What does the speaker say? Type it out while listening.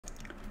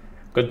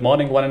Good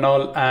morning one and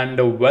all,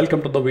 and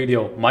welcome to the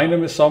video. My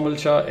name is Saumil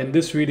Shah. In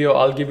this video,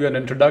 I'll give you an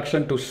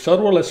introduction to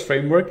Serverless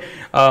Framework.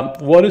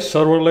 What is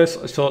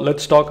Serverless? So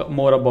let's talk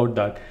more about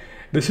that.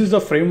 This is the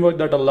framework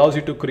that allows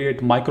you to create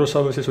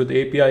microservices with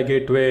API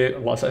gateway,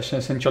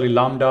 essentially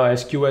Lambda,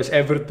 SQS,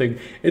 everything.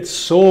 It's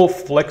so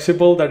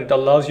flexible that it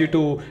allows you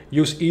to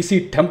use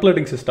easy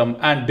templating system,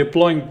 and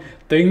deploying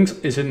things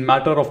is in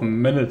matter of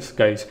minutes,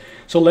 guys.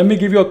 So let me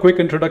give you a quick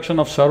introduction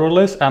of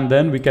Serverless, and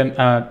then we can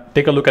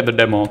take a look at the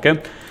demo,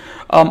 okay?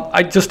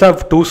 I just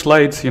have two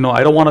slides. I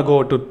don't want to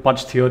go to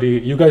much theory.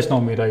 You guys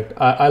know me, right?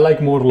 I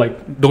like more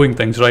like doing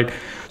things, right?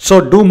 So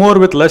do more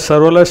with less.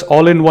 Serverless,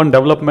 all-in-one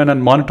development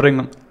and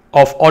monitoring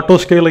of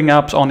auto-scaling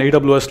apps on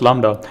AWS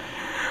Lambda.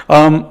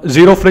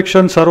 Zero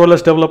friction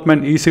serverless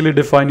development. Easily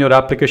define your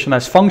application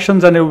as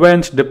functions and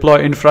events. Deploy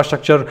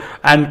infrastructure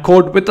and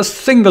code with a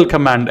single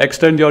command.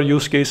 Extend your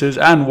use cases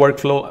and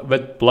workflow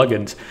with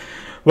plugins.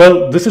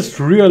 Well, this is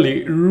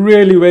really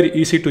very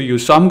easy to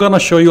use. So I'm gonna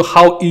show you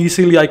how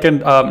easily I can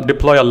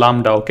deploy a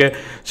Lambda. Okay,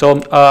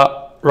 so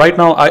right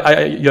now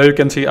here you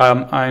can see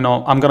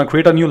I'm gonna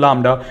create a new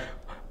Lambda.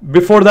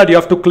 Before that, you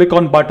have to click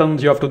on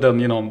buttons. You have to then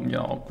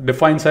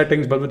define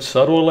settings. But with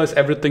serverless,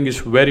 everything is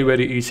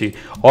very easy.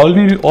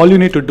 All you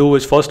need to do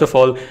is, first of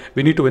all,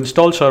 we need to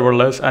install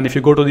serverless. And if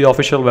you go to the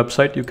official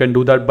website, you can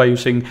do that by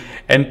using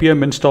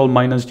npm install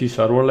 -g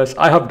serverless.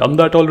 I have done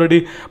that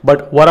already.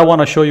 But what I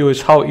want to show you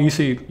is how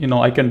easy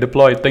I can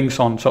deploy things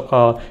on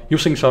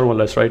using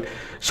serverless, right?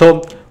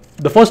 So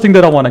the first thing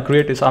that I want to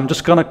create is I'm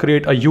just gonna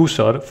create a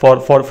user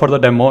for the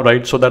demo,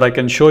 right? So that I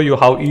can show you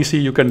how easy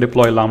you can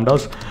deploy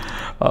Lambdas.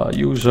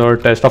 User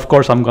test. Of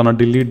course, I'm gonna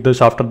delete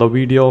this after the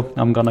video.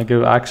 I'm gonna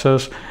give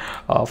access.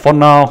 For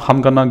now, I'm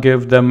gonna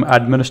give them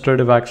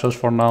administrative access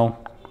for now.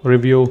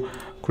 Review,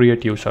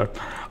 create user.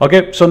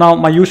 Okay, so now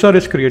my user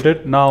is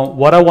created. Now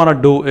what I wanna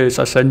do is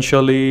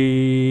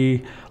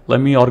essentially, let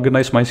me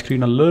organize my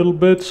screen a little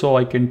bit so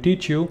I can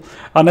teach you.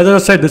 And as I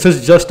said, this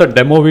is just a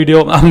demo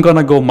video. I'm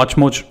gonna go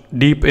much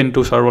deep into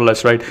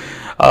serverless, right?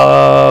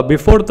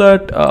 Before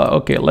that,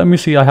 okay, let me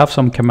see. I have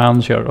some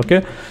commands here.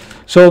 Okay,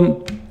 so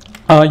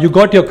you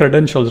got your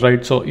credentials,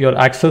 right? So your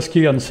access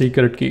key and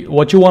secret key.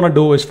 What you want to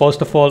do is,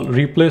 first of all,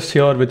 replace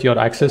here with your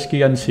access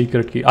key and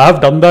secret key. I have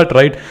done that,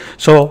 right?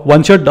 So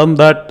once you're done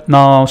that,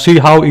 now see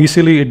how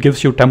easily it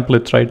gives you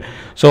templates, right?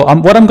 So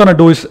what I'm going to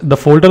do is, the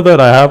folder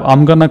that I have,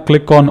 I'm going to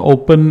click on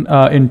open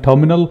in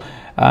terminal.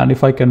 And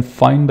if I can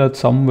find that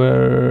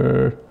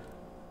somewhere,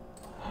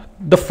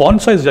 the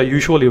font size are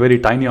usually very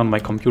tiny on my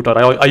computer.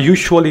 I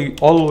usually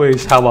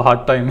always have a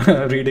hard time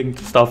reading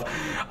stuff.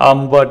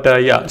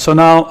 Yeah, so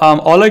now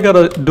all I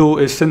gotta do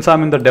is, since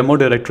I'm in the demo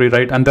directory,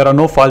 right, and there are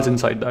no files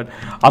inside that,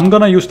 I'm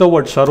gonna use the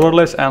word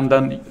serverless and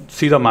then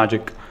see the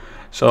magic.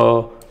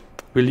 So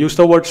we'll use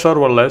the word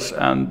serverless,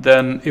 and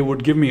then it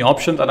would give me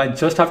options, and I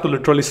just have to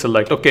literally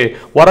select, okay,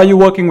 what are you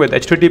working with?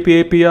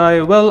 HTTP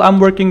API? Well, I'm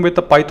working with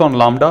the Python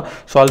Lambda,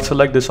 so I'll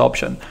select this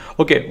option.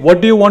 Okay,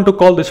 what do you want to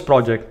call this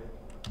project?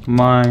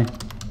 My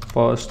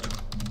first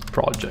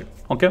project.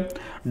 Okay,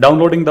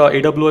 downloading the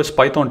AWS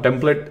Python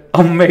template,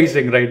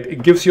 amazing, right?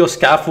 It gives you a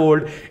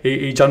scaffold,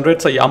 it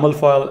generates a YAML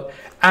file,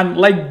 and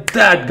like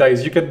that,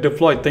 guys, you can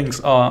deploy things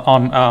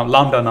on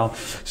Lambda now.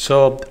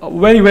 So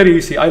very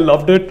easy. I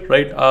loved it,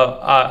 right?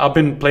 I've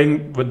been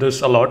playing with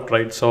this a lot,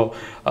 right? So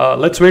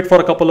let's wait for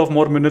a couple of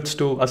more minutes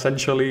to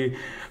essentially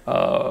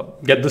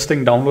get this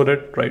thing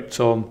downloaded, right?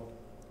 So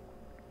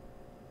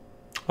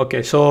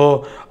okay,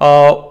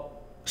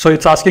 so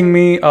it's asking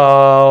me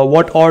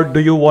what org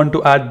do you want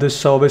to add this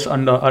service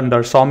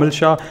under Saumil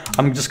Shah.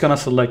 I'm just gonna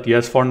select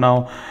yes for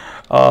now.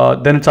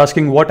 Then it's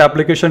asking what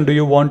application do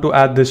you want to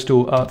add this to.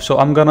 So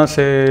I'm gonna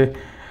say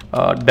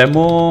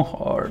demo,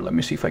 or let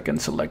me see if I can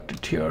select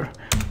it here.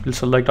 We'll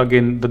select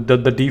again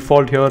the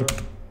default here.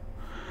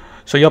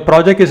 So your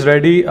project is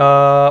ready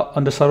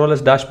on the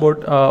serverless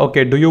dashboard.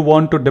 Okay, do you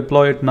want to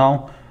deploy it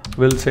now?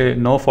 We'll say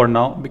no for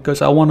now,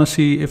 because I want to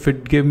see if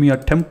it gave me a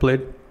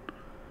template.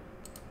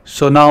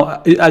 So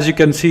now, as you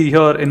can see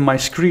here in my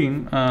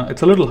screen,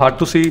 it's a little hard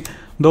to see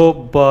though,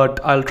 but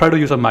I'll try to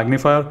use a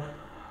magnifier.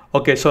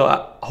 Okay, so I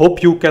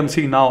hope you can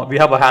see now. We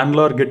have a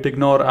handler, git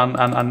ignore,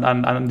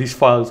 and these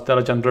files that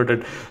are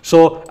generated.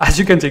 So as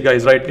you can see,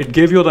 guys, right, it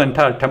gave you the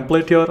entire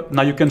template here.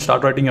 Now you can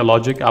start writing your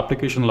logic,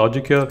 application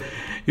logic here.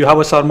 You have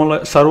a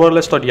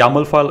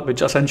serverless.yaml file,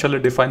 which essentially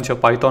defines your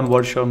Python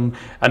version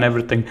and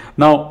everything.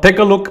 Now take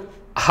a look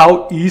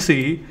how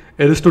easy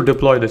it is to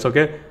deploy this.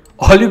 Okay,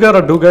 all you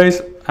gotta do,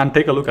 guys, and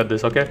take a look at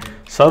this. Okay,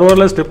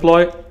 serverless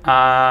deploy,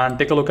 and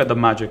take a look at the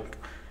magic.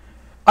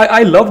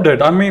 I loved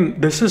it. I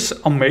mean, this is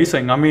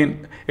amazing. I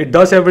mean, it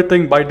does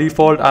everything by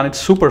default, and it's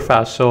super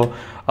fast. So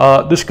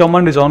this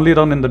command is only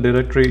run in the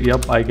directory.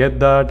 Yep, I get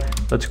that.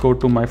 Let's go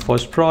to my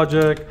first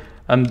project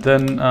and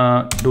then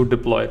do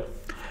deploy.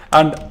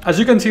 And as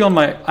you can see on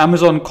my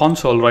Amazon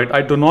console, right,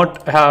 I do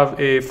not have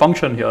a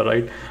function here,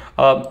 right?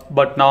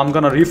 But now I'm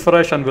gonna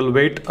refresh and we'll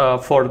wait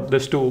for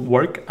this to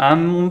work,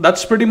 and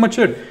that's pretty much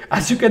it.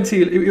 As you can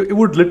see, it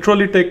would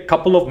literally take a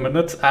couple of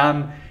minutes,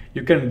 and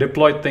you can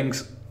deploy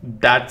things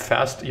that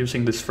fast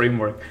using this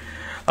framework.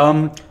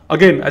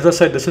 Again, as I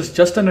said, this is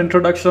just an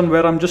introduction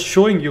where I'm just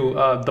showing you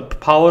the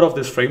power of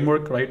this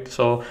framework, right?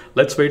 So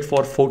let's wait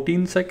for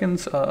 14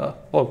 seconds.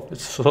 Oh,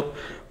 it's so,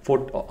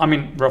 I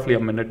mean, roughly a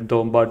minute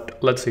though, but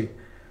let's see.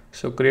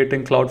 So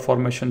creating cloud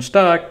formation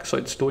stack. So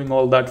it's doing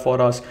all that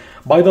for us.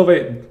 By the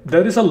way,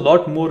 there is a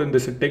lot more in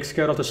this. It takes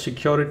care of the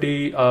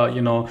security.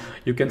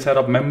 You can set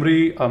up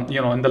memory,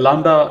 in the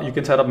Lambda, you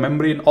can set up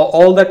memory and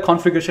all that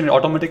configuration. It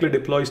automatically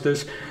deploys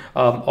this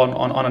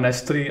on an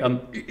S3,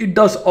 and it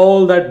does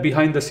all that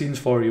behind the scenes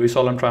for you is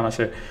all I'm trying to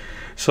say.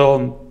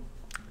 So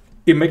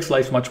it makes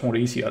life much more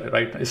easier,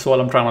 right? Is all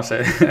I'm trying to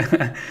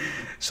say.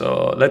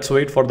 So let's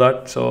wait for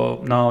that.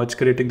 So now it's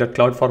creating that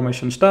cloud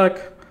formation stack.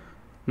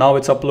 Now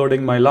it's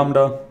uploading my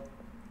Lambda.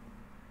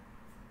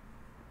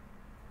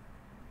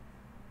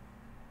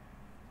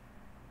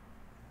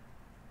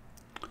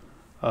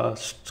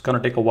 It's gonna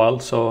take a while,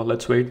 so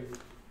let's wait.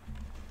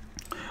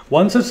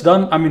 Once it's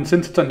done, I mean,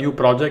 since it's a new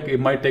project, it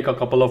might take a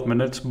couple of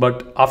minutes,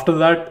 but after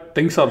that,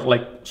 things are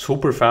like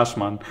super fast,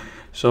 man.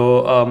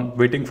 So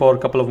waiting for a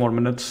couple of more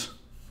minutes.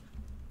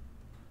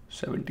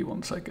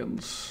 71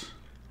 seconds.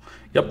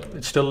 Yep,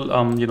 it's still,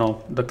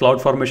 the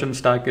cloud formation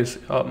stack is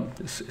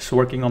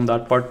working on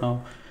that part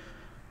now.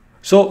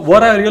 So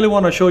what I really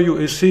want to show you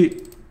is,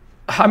 see,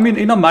 I mean,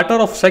 in a matter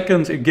of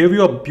seconds, it gave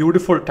you a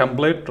beautiful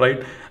template,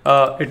 right?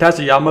 It has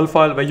a YAML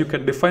file where you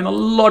can define a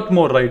lot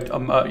more, right?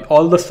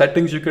 All the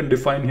settings you can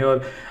define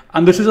here.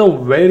 And this is a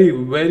very,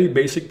 very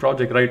basic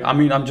project, right? I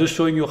mean, I'm just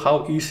showing you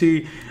how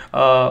easy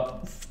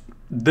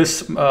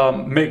this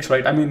makes,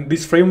 right? I mean,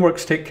 these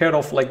frameworks take care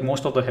of like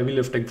most of the heavy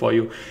lifting for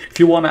you. If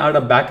you want to add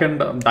a backend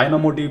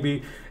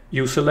DynamoDB,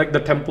 you select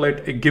the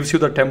template, it gives you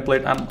the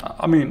template, and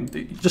I mean,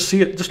 just see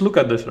it, just look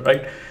at this,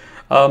 right?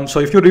 So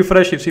if you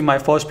refresh, you see my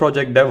first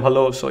project, dev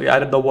hello. So you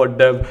added the word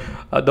dev,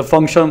 the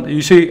function,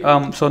 you see,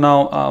 so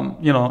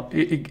now,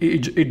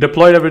 it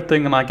deployed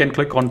everything, and I can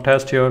click on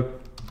test here.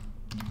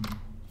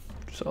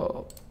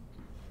 So,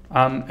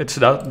 and it's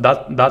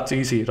that's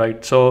easy,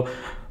 right? So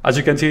as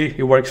you can see,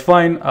 it works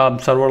fine.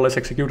 Serverless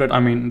executed, I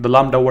mean, the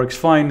Lambda works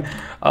fine.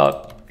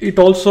 It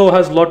also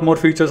has a lot more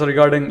features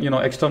regarding,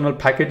 external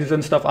packages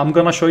and stuff. I'm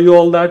gonna show you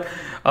all that,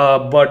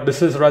 but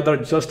this is rather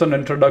just an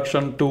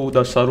introduction to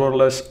the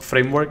serverless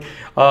framework.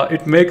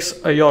 It makes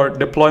your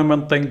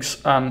deployment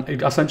things, and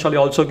it essentially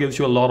also gives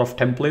you a lot of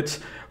templates.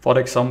 For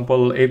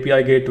example,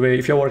 API gateway.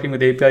 If you're working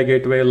with API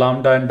gateway,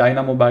 Lambda and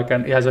Dynamo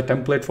backend, it has a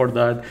template for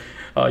that.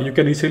 You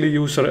can easily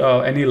use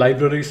any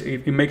libraries.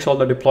 It makes all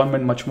the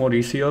deployment much more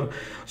easier.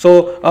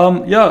 So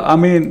yeah, I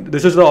mean,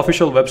 this is the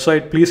official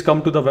website. Please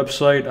come to the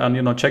website and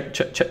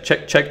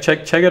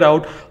check it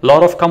out. A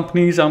lot of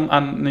companies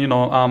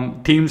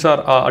and teams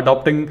are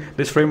adopting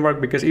this framework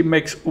because it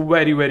makes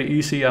very, very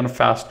easy and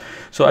fast.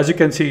 So as you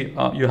can see,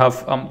 you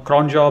have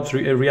cron jobs,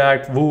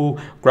 React, Vue,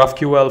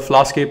 GraphQL,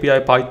 Flask API,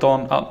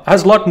 Python,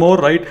 has a lot more,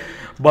 right?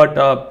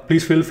 But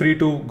please feel free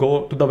to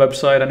go to the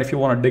website, and if you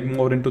want to dig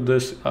more into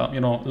this,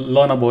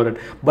 learn about it.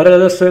 But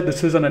as I said,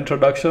 this is an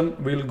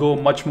introduction. We'll go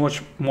much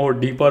more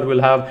deeper.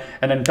 We'll have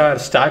an entire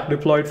stack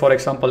deployed. For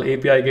example,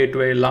 API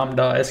gateway,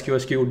 Lambda,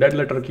 SQS queue, dead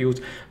letter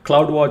queues,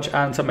 CloudWatch,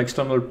 and some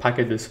external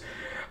packages.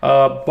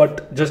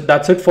 But just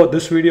that's it for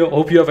this video.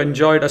 Hope you have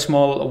enjoyed a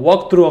small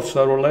walkthrough of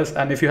serverless,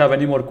 and if you have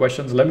any more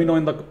questions, let me know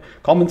in the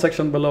comment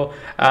section below.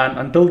 And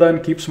until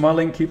then, keep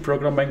smiling, keep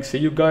programming. See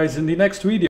you guys in the next video.